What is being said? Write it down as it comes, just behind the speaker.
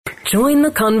Join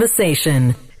the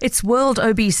conversation. It's World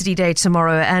Obesity Day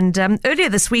tomorrow, and earlier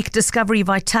this week, Discovery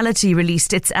Vitality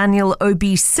released its annual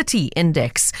Obesity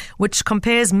Index, which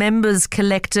compares members'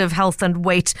 collective health and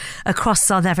weight across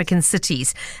South African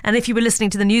cities. And if you were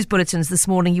listening to the news bulletins this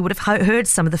morning, you would have heard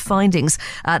some of the findings.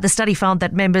 The study found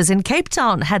that members in Cape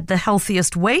Town had the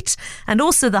healthiest weight and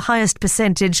also the highest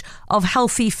percentage of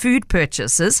healthy food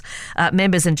purchases.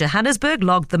 Members in Johannesburg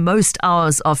logged the most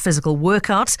hours of physical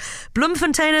workout.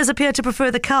 Bloemfonteiners appear to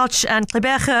prefer the couch, and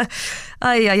Gqeberha,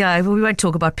 we won't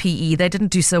talk about PE. They didn't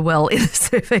do so well in the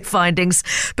survey findings.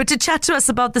 But to chat to us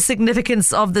about the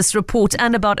significance of this report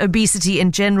and about obesity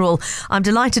in general, I'm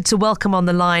delighted to welcome on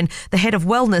the line the head of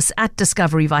wellness at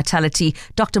Discovery Vitality,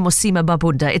 Dr. Mosima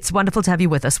Mabunda. It's wonderful to have you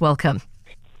with us. Welcome.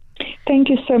 Thank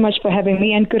you so much for having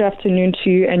me, and good afternoon to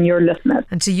you and your listeners.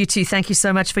 And to you too. Thank you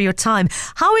so much for your time.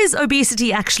 How is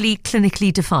obesity actually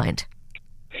clinically defined?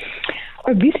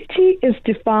 Obesity is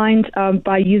defined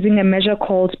by using a measure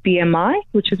called BMI,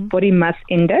 which is body mass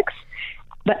index,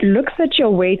 that looks at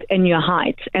your weight and your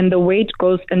height, and the weight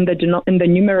goes in the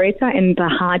numerator and the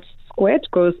height squared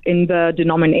goes in the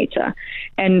denominator.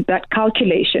 And that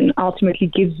calculation ultimately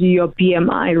gives you your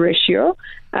BMI ratio,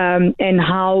 and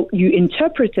how you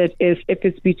interpret it is if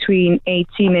it's between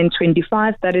 18 and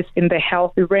 25, that is in the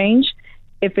healthy range.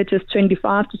 If it is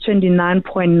 25 to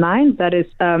 29.9, that is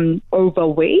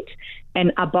overweight.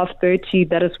 And above 30,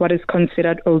 that is what is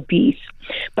considered obese.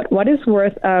 But what is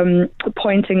worth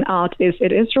pointing out is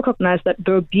it is recognized that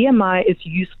though BMI is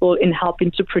useful in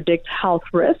helping to predict health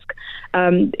risk,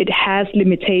 it has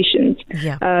limitations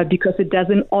because it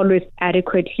doesn't always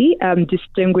adequately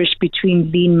distinguish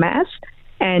between lean mass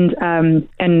and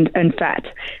fat.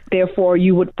 Therefore,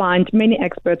 you would find many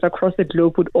experts across the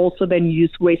globe would also then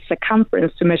use waist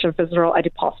circumference to measure visceral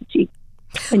adiposity,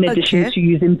 in addition to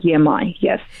using BMI,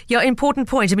 yes. Yeah, important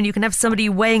point. I mean, you can have somebody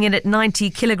weighing in at 90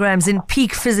 kilograms in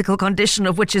peak physical condition,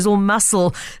 of which is all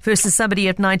muscle, versus somebody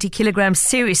at 90 kilograms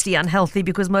seriously unhealthy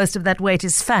because most of that weight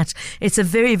is fat. It's a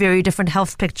very, very different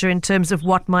health picture in terms of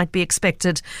what might be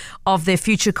expected of their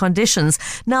future conditions.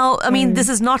 Now, I mean, this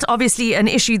is not obviously an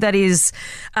issue that is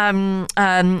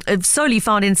solely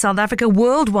found in South Africa.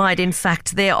 Worldwide, in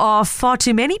fact, there are far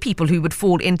too many people who would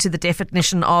fall into the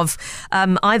definition of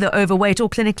either overweight or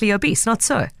clinically obese, not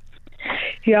so?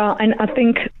 Yeah, and I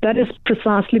think that is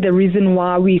precisely the reason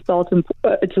why we felt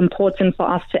it's important for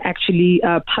us to actually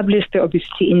publish the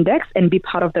obesity index and be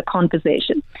part of the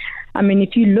conversation. I mean,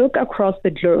 if you look across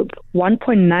the globe,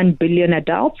 1.9 billion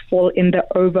adults fall in the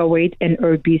overweight and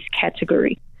obese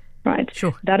category. Right.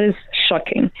 Sure. That is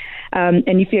shocking. And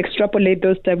if you extrapolate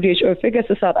those WHO figures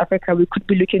to South Africa, we could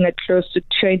be looking at close to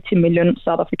 20 million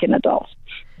South African adults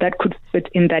that could fit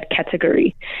in that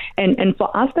category. And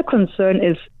for us, the concern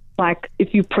is, like,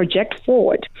 if you project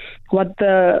forward, what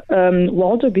the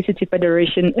World Obesity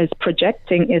Federation is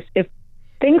projecting is if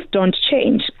things don't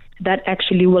change, that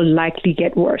actually will likely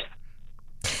get worse.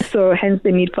 So hence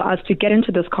the need for us to get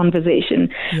into this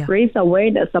conversation, raise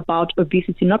awareness about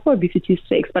obesity, not for obesity's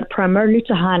sake, but primarily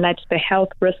to highlight the health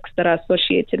risks that are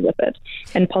associated with it,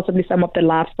 and possibly some of the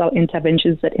lifestyle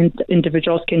interventions that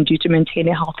individuals can do to maintain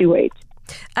a healthy weight.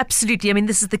 Absolutely. I mean,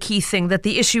 this is the key thing, that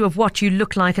the issue of what you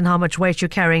look like and how much weight you're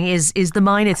carrying is the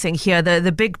minor thing here.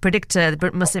 The big predictor,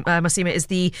 Mosima, is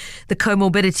the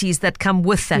comorbidities that come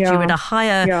with that. You're at a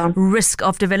higher risk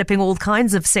of developing all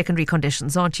kinds of secondary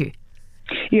conditions, aren't you?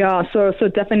 Yeah, so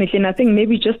definitely. And I think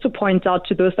maybe just to point out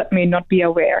to those that may not be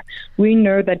aware, we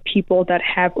know that people that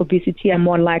have obesity are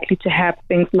more likely to have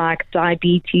things like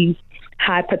diabetes,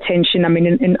 hypertension. I mean,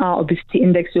 in our obesity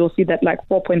index, you'll see that like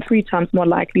 4.3 times more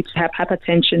likely to have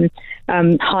hypertension,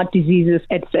 heart diseases,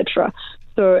 etc.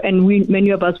 So, and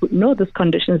many of us would know these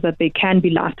conditions, that they can be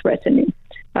life-threatening.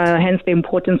 Hence the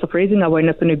importance of raising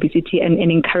awareness on obesity and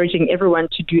encouraging everyone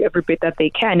to do every bit that they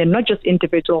can, and not just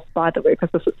individuals, by the way, because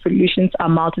the solutions are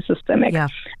multi-systemic,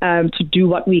 to do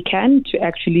what we can to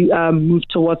actually move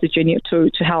towards a journey to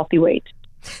healthy weight.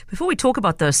 Before we talk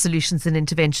about those solutions and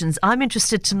interventions, I'm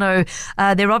interested to know,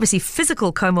 there are obviously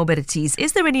physical comorbidities.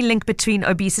 Is there any link between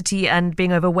obesity and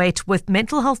being overweight with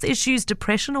mental health issues,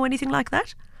 depression, or anything like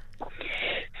that?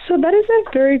 So that is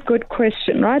a very good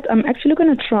question, right? I'm actually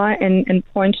going to try and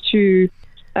point to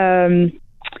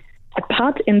a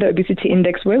part in the obesity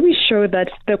index where we show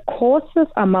that the causes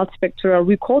are multifactorial.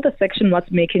 We call the section what's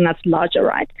making us larger,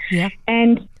 right? Yeah.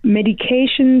 And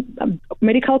medication,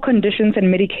 medical conditions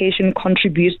and medication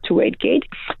contributes to weight gain.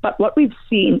 But what we've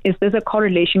seen is there's a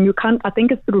correlation. I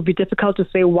think it would be difficult to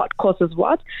say what causes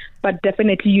what, but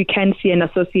definitely you can see an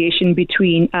association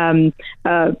between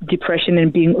depression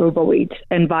and being overweight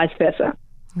and vice versa.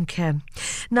 Okay.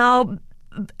 Now,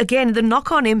 again, the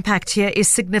knock-on impact here is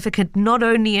significant, not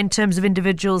only in terms of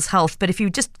individuals' health, but if you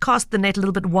just cast the net a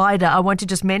little bit wider, I want to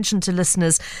just mention to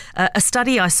listeners a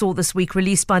study I saw this week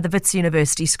released by the Wits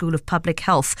University School of Public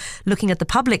Health, looking at the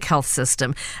public health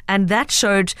system, and that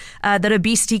showed that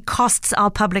obesity costs our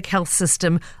public health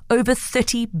system over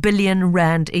 30 billion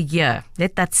rand a year.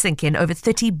 Let that sink in, over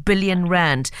 30 billion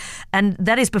rand. And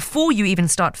that is before you even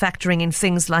start factoring in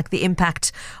things like the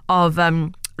impact of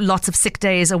lots of sick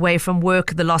days away from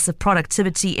work, the loss of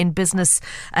productivity in business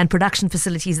and production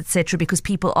facilities, etc., because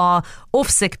people are off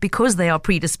sick because they are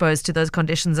predisposed to those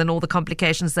conditions and all the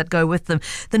complications that go with them.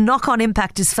 The knock-on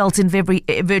impact is felt in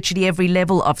virtually every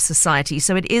level of society.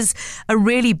 So it is a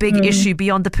really big issue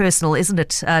beyond the personal, isn't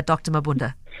it, Dr.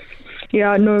 Mabunda?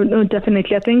 Yeah, no,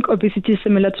 definitely. I think obesity is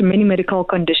similar to many medical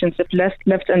conditions. If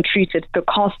left untreated, the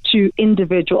cost to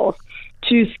individuals,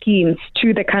 to schemes,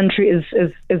 to the country is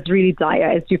really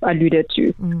dire, as you've alluded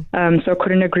to. So I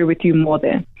couldn't agree with you more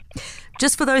there.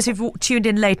 Just for those who've tuned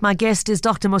in late, my guest is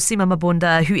Dr. Mosima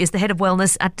Mabunda, who is the head of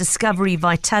wellness at Discovery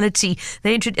Vitality.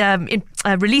 They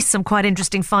released some quite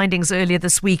interesting findings earlier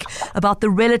this week about the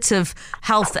relative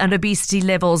health and obesity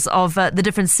levels of the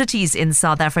different cities in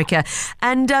South Africa.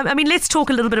 And let's talk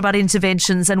a little bit about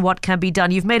interventions and what can be done.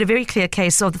 You've made a very clear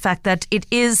case of the fact that it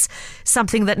is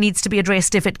something that needs to be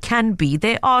addressed if it can be.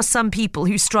 There are some people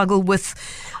who struggle with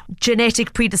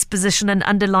genetic predisposition and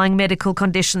underlying medical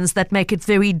conditions that make it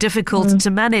very difficult to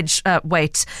manage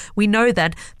weight. We know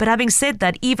that. But having said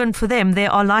that, even for them, there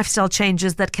are lifestyle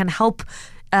changes that can help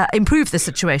improve the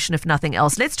situation, if nothing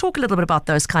else. Let's talk a little bit about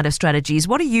those kind of strategies.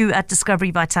 What do you at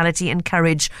Discovery Vitality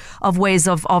encourage of ways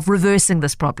of reversing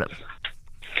this problem?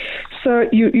 So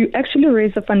you actually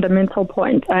raised a fundamental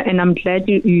point, and I'm glad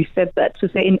you said that, to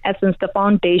say, in essence, the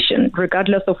foundation,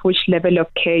 regardless of which level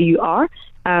of care you are,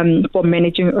 for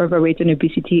managing overweight and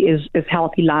obesity is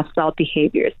healthy lifestyle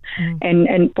behaviors.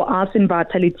 And for us in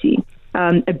Vitality,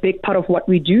 a big part of what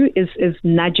we do is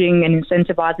nudging and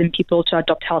incentivizing people to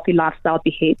adopt healthy lifestyle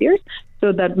behaviors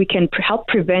so that we can help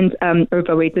prevent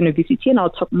overweight and obesity. And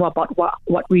I'll talk more about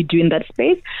what we do in that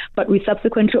space. But we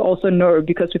subsequently also know,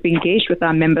 because we've engaged with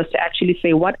our members, to actually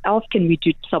say, what else can we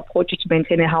do to support you to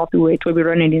maintain a healthy weight, where we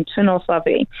run an internal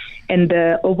survey. And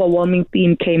the overwhelming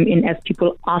theme came in as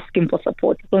people asking for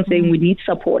support. People saying we need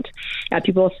support.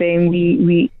 People saying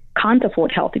we can't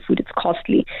afford healthy food, it's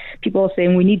costly. People are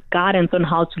saying we need guidance on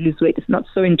how to lose weight. It's not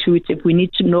so intuitive. We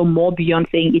need to know more beyond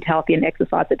saying eat healthy and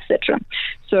exercise, etc.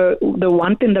 So the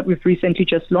one thing that we've recently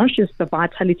just launched is the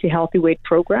Vitality Healthy Weight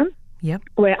Program. Yep.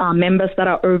 Where our members that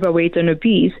are overweight and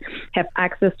obese have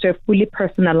access to a fully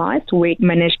personalized weight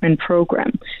management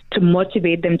program to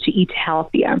motivate them to eat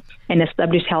healthier and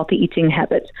establish healthy eating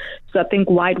habits. So I think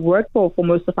why it worked for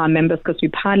most of our members, because we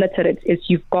piloted it, is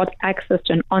you've got access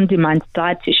to an on-demand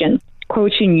dietitian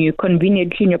coaching you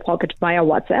conveniently in your pocket via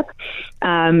WhatsApp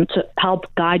to help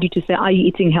guide you to say, are you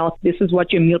eating healthy? This is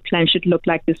what your meal plan should look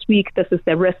like this week. This is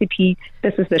the recipe.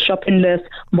 This is the shopping list,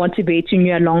 motivating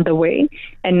you along the way.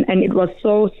 And it was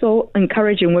so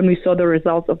encouraging when we saw the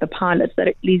results of the pilots that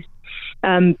at least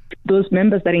those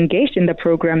members that engaged in the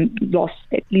program lost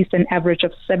at least an average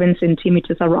of 7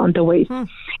 centimeters around the waist.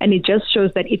 And it just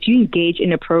shows that if you engage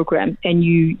in a program and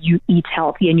you eat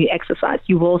healthy and you exercise,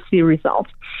 you will see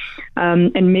results.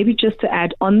 And maybe just to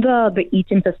add on the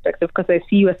eating perspective, because I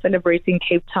see you are celebrating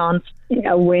Cape Town's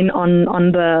win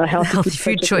on the healthy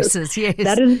food choices. Yes.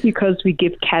 That is because we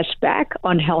give cash back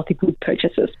on healthy food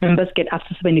purchases. Members get up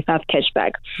to 75 cash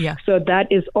back. Yeah. So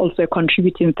that is also a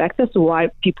contributing factor to why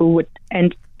people would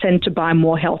tend to buy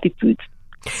more healthy foods.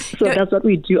 So that's what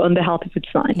we do on the healthy food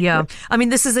side. Yeah. I mean,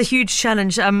 this is a huge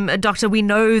challenge. Doctor, we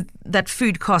know that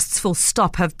food costs full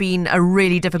stop have been a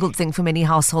really difficult thing for many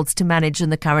households to manage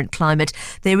in the current climate.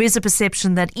 There is a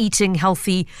perception that eating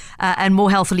healthy and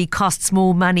more healthily costs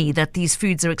more money, that these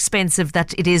foods are expensive,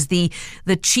 that it is the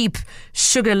cheap,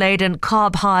 sugar-laden,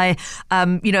 carb-high,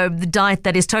 the diet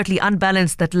that is totally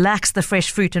unbalanced, that lacks the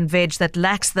fresh fruit and veg, that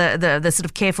lacks the sort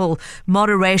of careful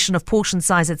moderation of portion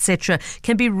size, etc.,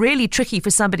 can be really tricky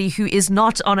for somebody who is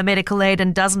not on a medical aid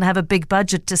and doesn't have a big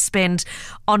budget to spend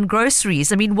on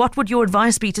groceries. I mean, what would your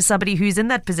advice be to somebody who's in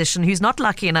that position, who's not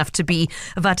lucky enough to be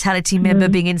a Vitality member,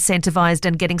 being incentivized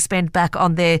and getting spent back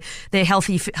on their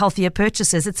healthier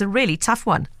purchases? It's a really tough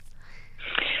one.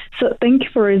 So thank you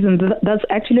for raising that. That's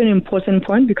actually an important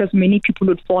point because many people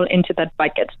would fall into that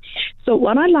bucket. So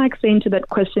what I like saying to that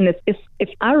question is if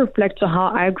I reflect to how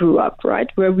I grew up, right,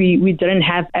 where we didn't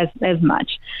have as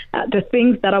much, the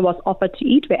things that I was offered to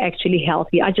eat were actually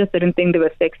healthy. I just didn't think they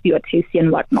were sexy or tasty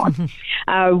and whatnot.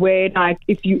 Where like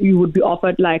if you would be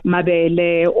offered like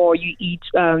mabele or you eat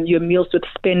your meals with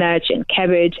spinach and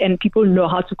cabbage, and people know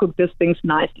how to cook these things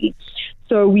nicely.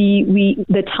 So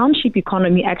the township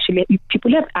economy, actually,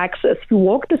 people have access. If you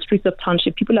walk the streets of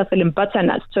township, people are selling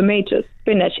butternuts, tomatoes,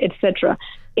 spinach, etc.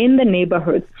 in the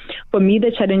neighborhoods. For me,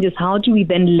 the challenge is how do we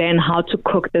then learn how to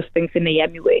cook these things in a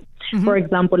yummy way? For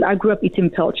example, I grew up eating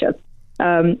pilchards.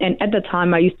 And at the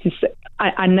time,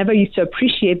 I never used to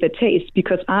appreciate the taste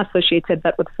because I associated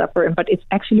that with suffering. But it's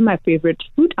actually my favorite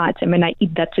food item, and I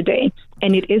eat that today.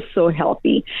 And it is so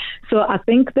healthy. So I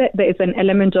think that there is an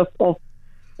element of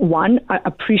one,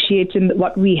 appreciating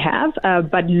what we have,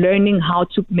 but learning how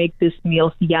to make this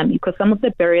meals yummy. Because some of the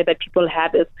barrier that people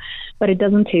have is, but it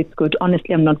doesn't taste good.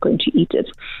 Honestly, I'm not going to eat it,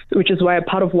 which is why a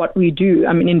part of what we do,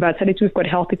 I mean, in Vitality, we've got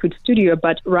Healthy Food Studio,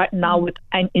 but right now with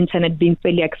an internet being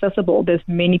fairly accessible, there's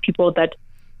many people that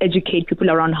educate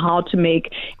people around how to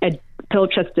make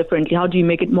pilchards differently. How do you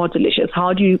make it more delicious?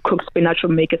 How do you cook spinach or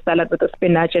make a salad with the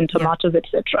spinach and tomatoes,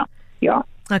 etc.? Yeah.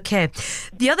 Okay.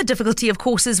 The other difficulty, of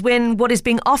course, is when what is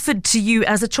being offered to you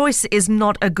as a choice is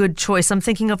not a good choice. I'm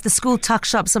thinking of the school tuck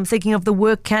shops. I'm thinking of the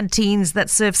work canteens that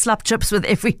serve slap chips with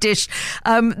every dish.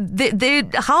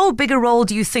 How big a role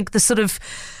do you think the sort of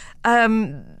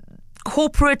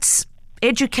corporate,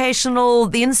 educational,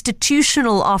 the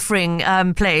institutional offering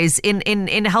plays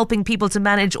in helping people to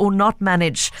manage or not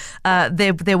manage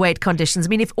their weight conditions? I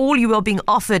mean, if all you are being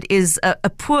offered is a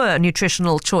poor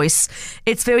nutritional choice,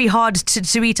 it's very hard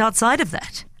to eat outside of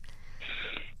that.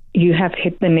 You have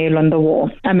hit the nail on the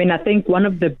wall. I mean, I think one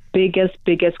of the biggest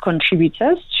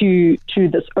contributors to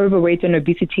this overweight and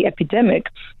obesity epidemic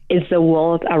is the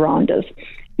world around us.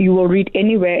 You will read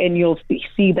anywhere and you'll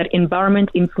see that environment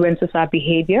influences our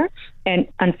behavior. And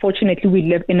unfortunately, we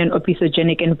live in an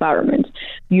obesogenic environment.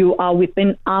 You are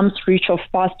within arm's reach of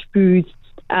fast foods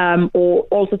or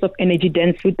all sorts of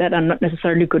energy-dense food that are not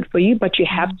necessarily good for you, but you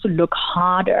have to look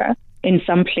harder in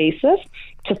some places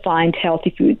to find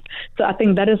healthy foods. So I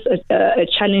think that is a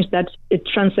challenge that it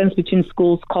transcends between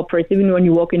schools, corporates, even when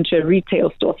you walk into a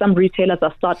retail store. Some retailers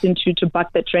are starting to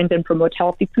buck the trend and promote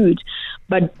healthy food.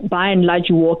 But by and large,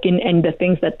 you walk in and the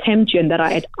things that tempt you and that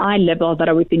are at eye level, that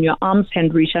are within your arm's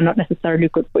hand reach, are not necessarily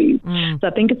good for you. So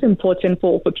I think it's important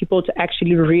for people to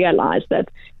actually realize that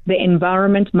the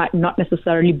environment might not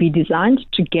necessarily be designed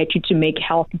to get you to make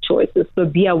healthy choices. So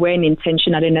be aware and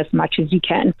intentional in as much as you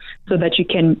can so that you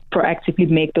can proactively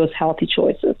make those healthy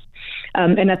choices.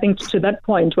 And I think to that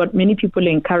point, what many people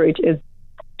encourage is,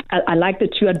 I like the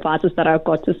two advices that I've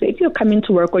got to say. If you're coming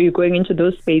to work or you're going into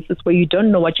those spaces where you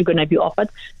don't know what you're going to be offered,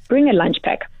 bring a lunch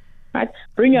pack. Right?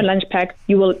 Bring your lunch pack.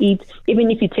 You will eat,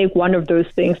 even if you take one of those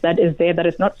things that is there that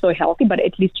is not so healthy, but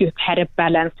at least you've had a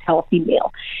balanced, healthy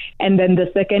meal. And then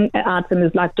the second item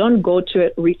is like, don't go to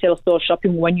a retail store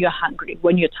shopping when you're hungry,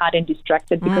 when you're tired and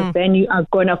distracted, because then you are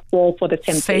going to fall for the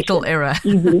temptation. Fatal error.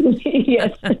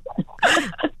 Yes.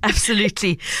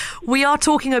 Absolutely. We are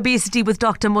talking obesity with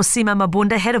Dr. Mosima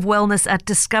Mabunda, Head of Wellness at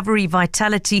Discovery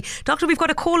Vitality. Doctor, we've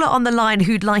got a caller on the line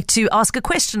who'd like to ask a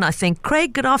question, I think.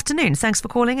 Craig, good afternoon. Thanks for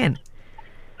calling in.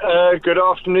 Good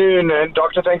afternoon, and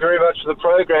Doctor, thank you very much for the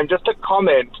program. Just a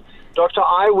comment. Doctor,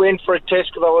 I went for a test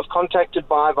because I was contacted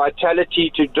by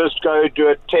Vitality to just go do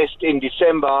a test in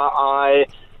December.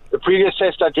 The previous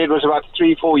test I did was about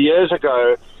 3-4 years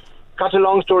ago. Cut a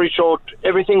long story short,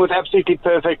 everything was absolutely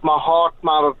perfect. My heart,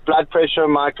 my blood pressure,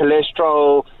 my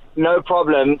cholesterol, no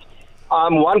problems.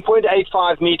 I'm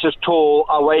 1.85 meters tall.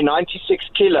 I weigh 96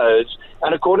 kilos.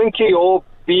 And according to your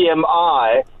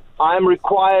BMI, I am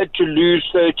required to lose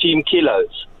 13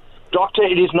 kilos. Doctor,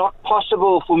 it is not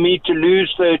possible for me to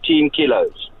lose 13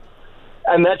 kilos.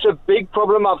 And that's a big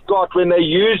problem I've got when they're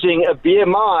using a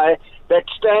BMI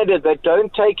that's standard, that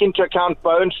don't take into account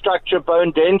bone structure,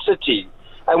 bone density.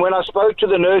 And when I spoke to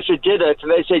the nurse who did it,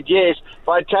 they said, yes,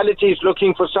 Vitality is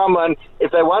looking for someone,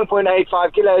 if they're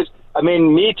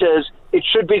 1.85 meters, it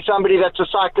should be somebody that's a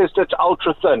cyclist that's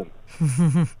ultra thin.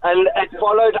 And it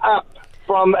followed up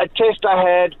from a test I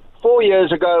had 4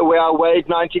 years ago where I weighed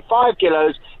 95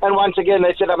 kilos, and once again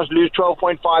they said I must lose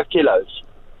 12.5 kilos.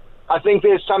 I think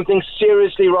there's something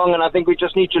seriously wrong, and I think we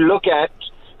just need to look at,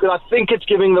 because I think it's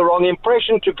giving the wrong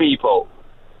impression to people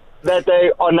that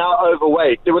they are now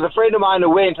overweight. There was a friend of mine who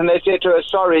went and they said to her,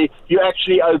 sorry, you're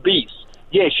actually obese.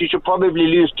 Yes, you should probably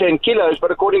lose 10 kilos,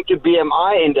 but according to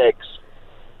BMI index,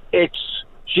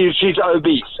 she's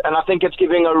obese, and I think it's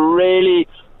giving a really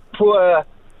poor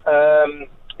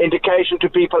indication to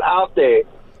people out there.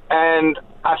 And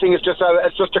I think it's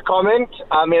just a comment.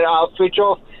 I mean, I'll switch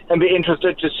off and be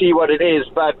interested to see what it is.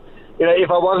 But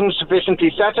if I wasn't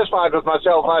sufficiently satisfied with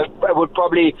myself, I would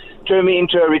probably turn me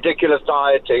into a ridiculous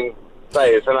dieting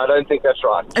phase, and I don't think that's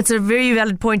right. It's a very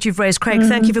valid point you've raised, Craig.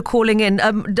 Thank you for calling in.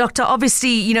 Doctor,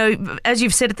 obviously, as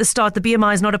you've said at the start, the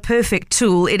BMI is not a perfect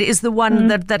tool. It is the one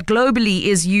that globally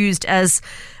is used as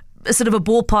a sort of a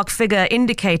ballpark figure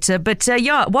indicator. But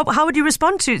how would you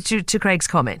respond to Craig's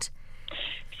comment?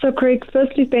 So, Craig,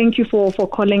 firstly, thank you for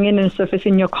calling in and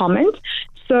surfacing your comment.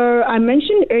 So I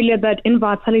mentioned earlier that in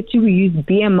Vitality, we use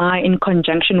BMI in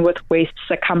conjunction with waist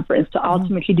circumference to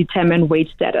ultimately determine weight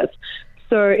status.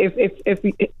 So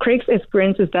if Craig's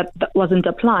experience is that wasn't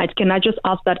applied, can I just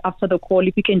ask that after the call,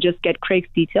 if you can just get Craig's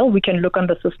detail, we can look on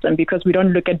the system, because we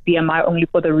don't look at BMI only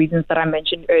for the reasons that I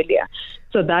mentioned earlier.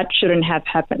 So that shouldn't have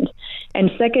happened.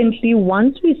 And secondly,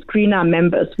 once we screen our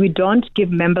members, we don't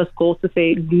give members goals to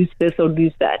say lose this or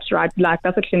lose that, right? Like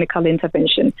that's a clinical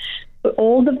intervention.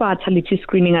 All the Vitality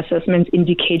screening assessments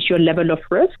indicate your level of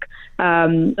risk,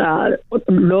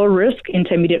 low risk,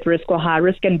 intermediate risk, or high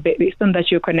risk, and based on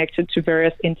that, you're connected to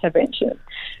various interventions.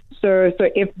 So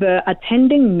if the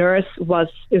attending nurse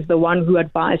is the one who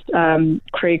advised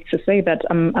Craig to say that,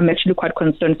 I'm actually quite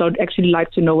concerned. So I'd actually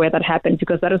like to know where that happened,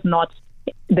 because that is not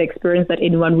the experience that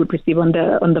anyone would receive on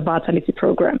the Vitality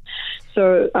program.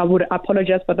 So I would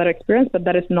apologize for that experience, but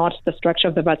that is not the structure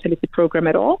of the Vitality program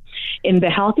at all. In the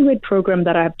Healthy Weight program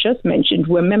that I have just mentioned,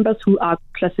 where members who are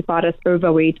classified as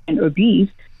overweight and obese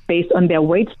based on their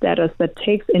weight status, that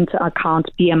takes into account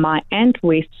BMI and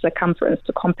waist circumference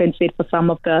to compensate for some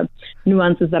of the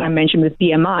nuances that I mentioned with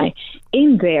BMI.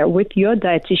 In there, with your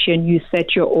dietitian, you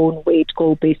set your own weight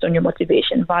goal based on your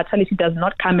motivation. Vitality does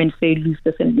not come and say lose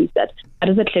this and lose that. That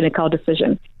is a clinical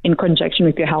decision in conjunction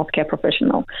with your healthcare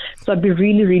professional. So I'd be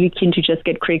really, really keen to just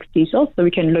get Craig's details so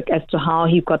we can look as to how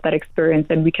he got that experience,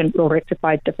 and we'll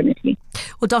rectify it definitely.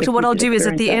 Well, Doctor, what I'll do is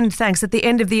at the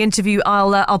end of the interview,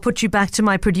 I'll put you back to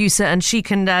my producer, and she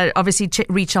can obviously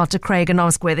reach out to Craig and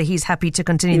ask whether he's happy to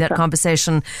continue that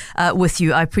conversation with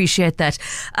you. I appreciate that.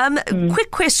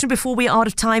 Quick question before we're out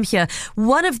of time here.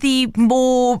 One of the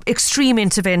more extreme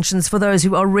interventions for those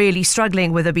who are really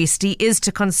struggling with obesity is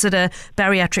to consider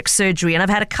bariatric surgery. And I've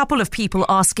had a couple of people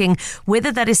asking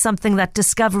whether that is something that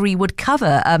Discovery would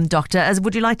cover. Doctor,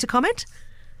 would you like to comment?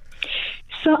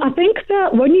 So I think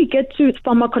that when you get to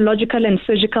pharmacological and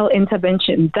surgical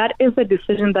intervention, that is a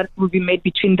decision that will be made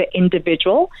between the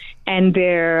individual and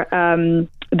their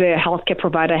healthcare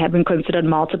provider, having considered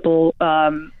multiple.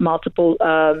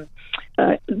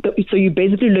 So you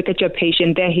basically look at your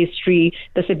patient, their history,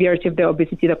 the severity of their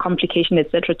obesity, the complication,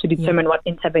 etc., to determine what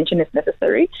intervention is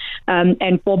necessary.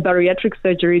 And for bariatric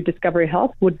surgery, Discovery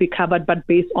Health would be covered, but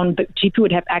based on the GP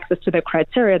would have access to the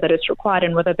criteria that is required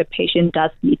and whether the patient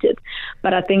does meet it.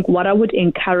 But I think what I would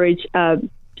encourage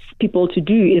people to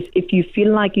do is, if you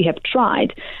feel like you have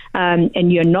tried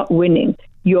and you're not winning,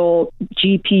 your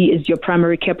GP is your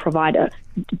primary care provider.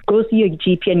 Go see your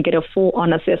GP and get a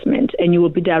full-on assessment, and you will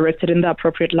be directed in the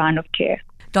appropriate line of care.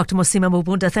 Dr. Mosima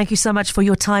Mabunda, thank you so much for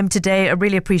your time today. I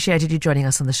really appreciated you joining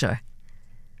us on the show.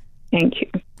 Thank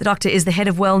you. The doctor is the head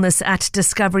of wellness at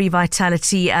Discovery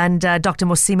Vitality, and Dr.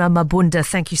 Mosima Mabunda,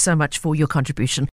 thank you so much for your contribution.